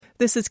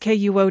This is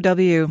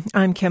KUOW.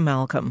 I'm Kim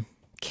Malcolm.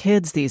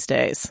 Kids these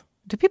days.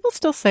 Do people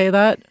still say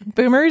that?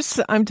 Boomers,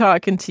 I'm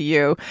talking to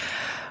you.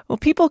 Well,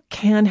 people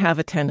can have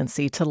a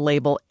tendency to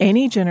label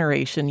any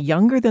generation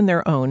younger than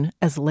their own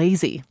as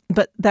lazy,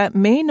 but that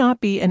may not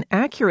be an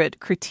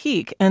accurate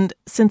critique. And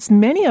since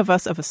many of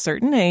us of a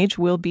certain age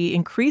will be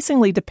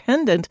increasingly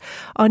dependent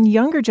on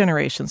younger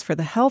generations for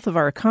the health of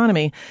our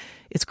economy,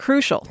 it's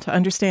crucial to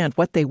understand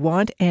what they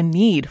want and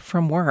need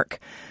from work.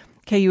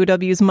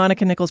 KUOW's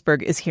Monica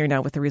Nicholsberg is here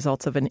now with the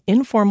results of an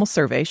informal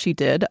survey she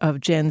did of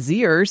Gen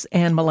Zers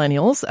and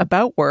millennials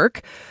about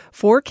work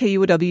for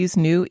KUOW's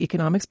new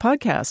economics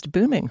podcast,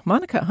 Booming.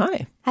 Monica,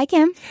 hi. Hi,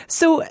 Kim.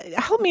 So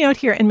help me out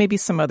here, and maybe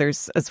some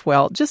others as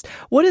well. Just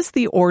what is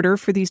the order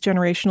for these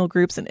generational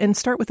groups? And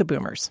start with the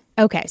boomers.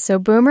 Okay, so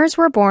boomers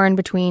were born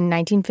between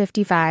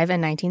 1955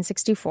 and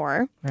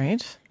 1964.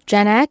 Right.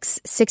 Gen X,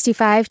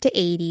 65 to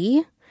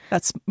 80.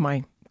 That's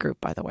my group,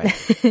 by the way.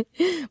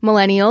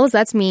 Millennials,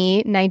 that's me,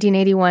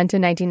 1981 to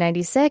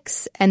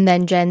 1996. And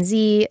then Gen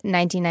Z,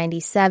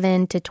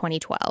 1997 to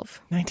 2012.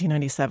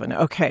 1997.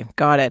 Okay,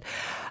 got it.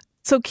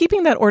 So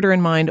keeping that order in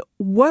mind,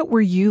 what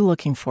were you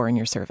looking for in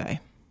your survey?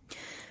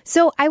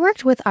 So I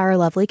worked with our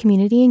lovely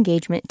community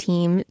engagement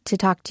team to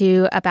talk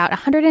to about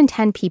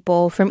 110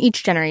 people from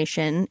each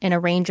generation in a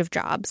range of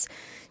jobs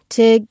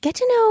to get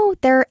to know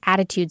their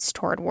attitudes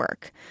toward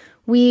work.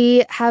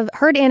 We have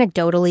heard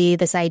anecdotally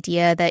this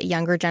idea that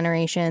younger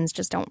generations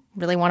just don't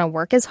really want to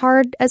work as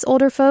hard as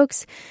older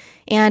folks.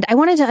 And I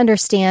wanted to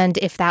understand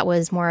if that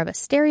was more of a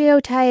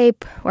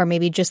stereotype or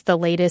maybe just the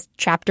latest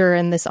chapter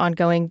in this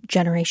ongoing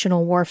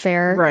generational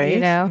warfare,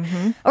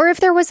 right. Or if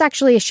there was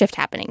actually a shift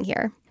happening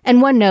here.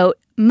 And one note,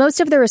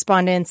 most of the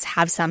respondents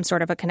have some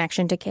sort of a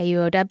connection to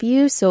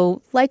KUOW,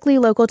 so likely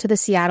local to the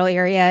Seattle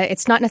area.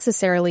 It's not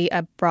necessarily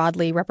a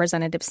broadly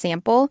representative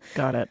sample.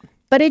 Got it.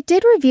 But it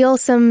did reveal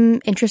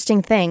some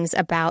interesting things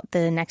about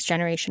the next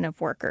generation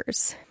of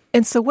workers.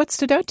 And so what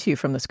stood out to you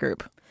from this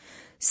group?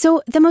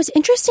 So the most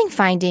interesting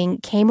finding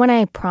came when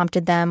I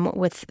prompted them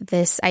with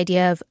this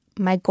idea of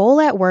my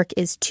goal at work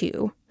is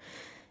to.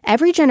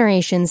 Every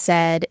generation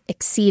said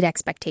exceed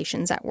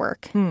expectations at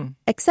work,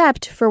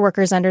 except for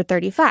workers under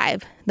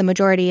 35. The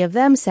majority of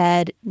them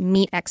said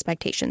meet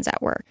expectations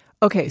at work.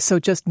 Okay, so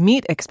just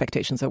meet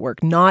expectations at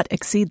work, not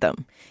exceed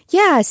them.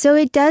 Yeah, so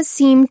it does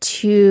seem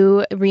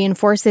to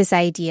reinforce this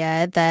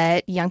idea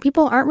that young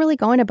people aren't really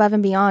going above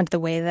and beyond the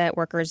way that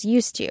workers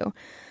used to.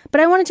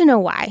 But I wanted to know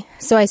why,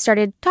 so I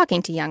started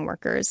talking to young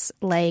workers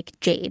like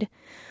Jade.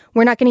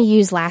 We're not going to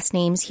use last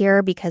names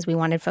here because we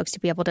wanted folks to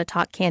be able to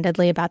talk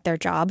candidly about their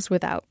jobs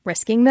without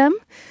risking them.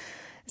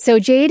 So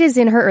Jade is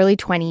in her early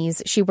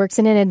 20s. She works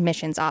in an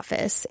admissions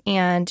office,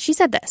 and she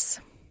said this.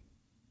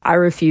 I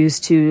refuse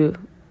to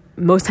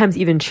most times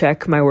even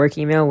check my work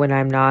email when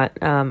I'm not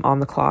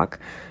on the clock.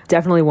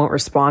 Definitely won't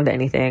respond to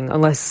anything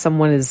unless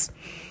someone is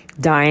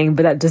dying,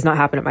 but that does not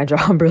happen at my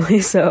job,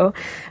 really. So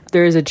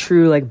there is a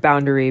true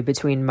boundary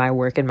between my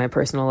work and my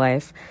personal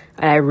life,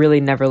 and I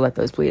really never let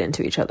those bleed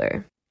into each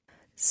other.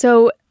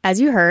 So,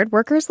 as you heard,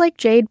 workers like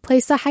Jade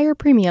place a higher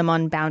premium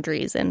on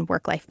boundaries and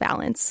work-life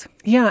balance.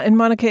 Yeah, and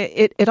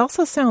Monica, it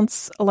also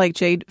sounds like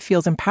Jade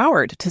feels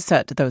empowered to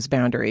set those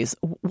boundaries.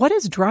 What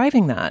is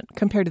driving that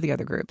compared to the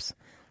other groups?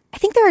 I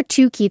think there are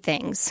two key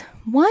things.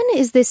 One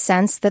is this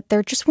sense that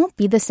there just won't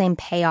be the same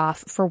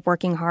payoff for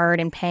working hard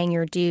and paying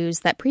your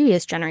dues that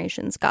previous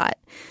generations got.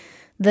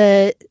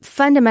 The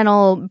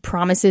fundamental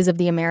promises of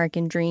the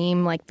American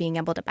dream, like being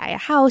able to buy a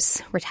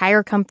house,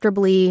 retire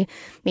comfortably,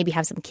 maybe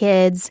have some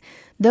kids,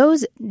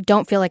 those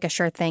don't feel like a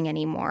sure thing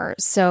anymore.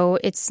 So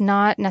it's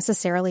not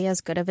necessarily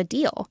as good of a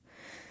deal.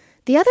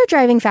 The other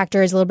driving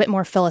factor is a little bit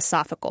more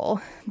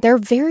philosophical. They're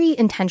very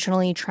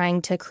intentionally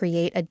trying to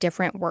create a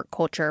different work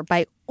culture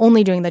by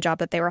only doing the job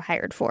that they were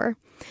hired for.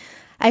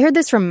 I heard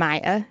this from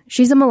Maya.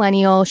 She's a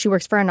millennial, she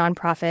works for a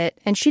nonprofit,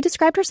 and she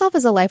described herself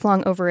as a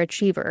lifelong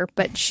overachiever,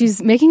 but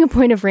she's making a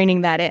point of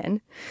reining that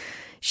in.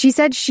 She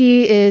said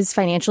she is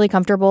financially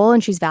comfortable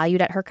and she's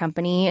valued at her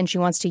company, and she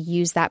wants to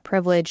use that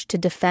privilege to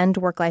defend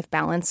work-life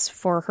balance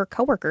for her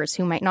coworkers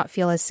who might not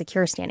feel as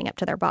secure standing up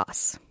to their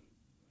boss.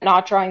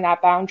 Not drawing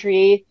that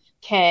boundary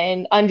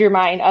can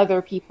undermine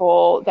other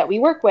people that we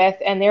work with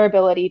and their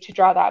ability to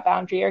draw that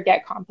boundary or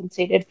get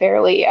compensated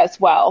fairly as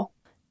well.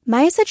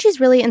 Maya said she's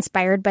really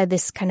inspired by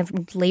this kind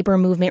of labor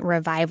movement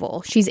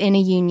revival. She's in a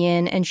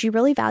union, and she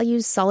really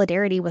values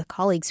solidarity with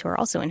colleagues who are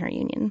also in her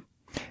union.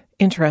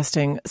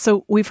 Interesting.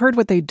 So we've heard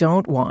what they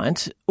don't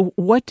want.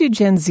 What do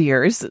Gen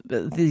Zers,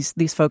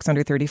 these folks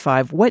under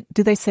 35, what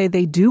do they say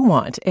they do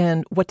want,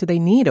 and what do they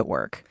need at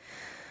work?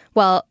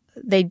 Well,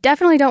 they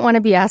definitely don't want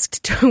to be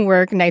asked to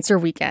work nights or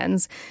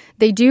weekends.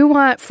 They do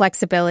want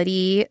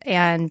flexibility,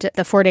 and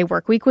the 4-day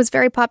work week was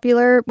very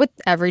popular with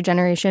every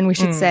generation, we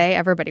should say.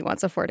 Everybody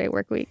wants a 4-day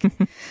work week.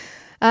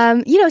 Some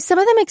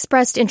of them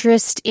expressed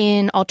interest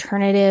in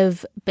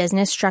alternative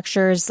business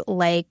structures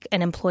like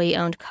an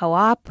employee-owned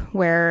co-op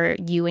where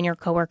you and your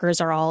coworkers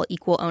are all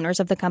equal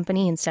owners of the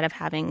company instead of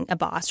having a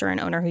boss or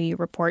an owner who you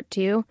report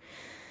to.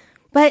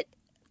 But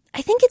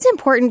I think it's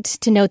important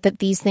to note that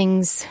these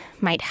things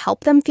might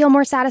help them feel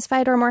more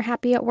satisfied or more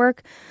happy at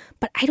work,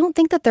 but I don't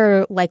think that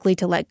they're likely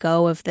to let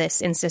go of this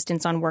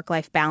insistence on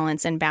work-life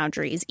balance and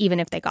boundaries, even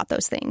if they got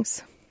those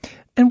things.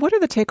 And what are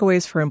the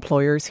takeaways for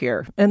employers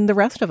here and the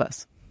rest of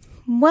us?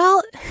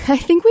 Well, I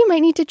think we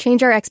might need to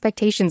change our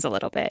expectations a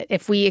little bit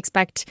if we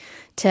expect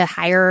to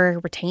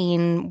hire,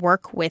 retain,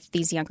 work with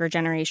these younger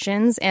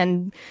generations.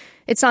 And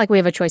it's not like we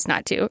have a choice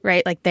not to,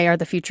 right? Like they are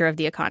the future of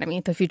the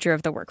economy, the future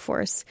of the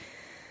workforce.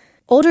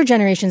 Older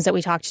generations that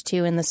we talked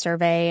to in the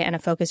survey and a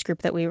focus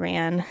group that we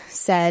ran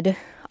said,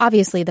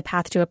 obviously, the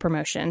path to a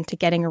promotion, to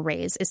getting a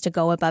raise, is to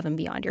go above and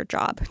beyond your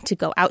job, to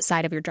go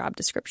outside of your job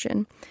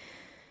description.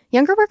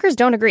 Younger workers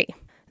don't agree.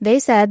 They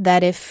said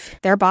that if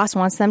their boss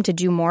wants them to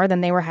do more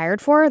than they were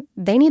hired for,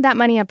 they need that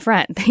money up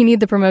front. They need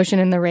the promotion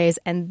and the raise,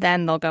 and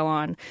then they'll go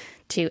on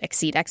to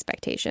exceed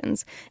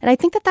expectations. And I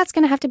think that that's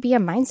going to have to be a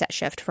mindset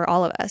shift for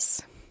all of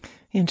us.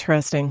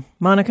 Interesting.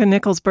 Monica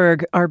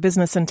Nicholsberg, our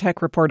business and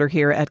tech reporter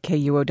here at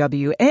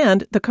KUOW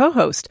and the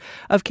co-host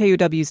of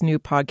KUOW's new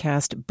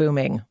podcast,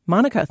 Booming.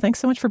 Monica, thanks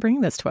so much for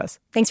bringing this to us.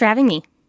 Thanks for having me.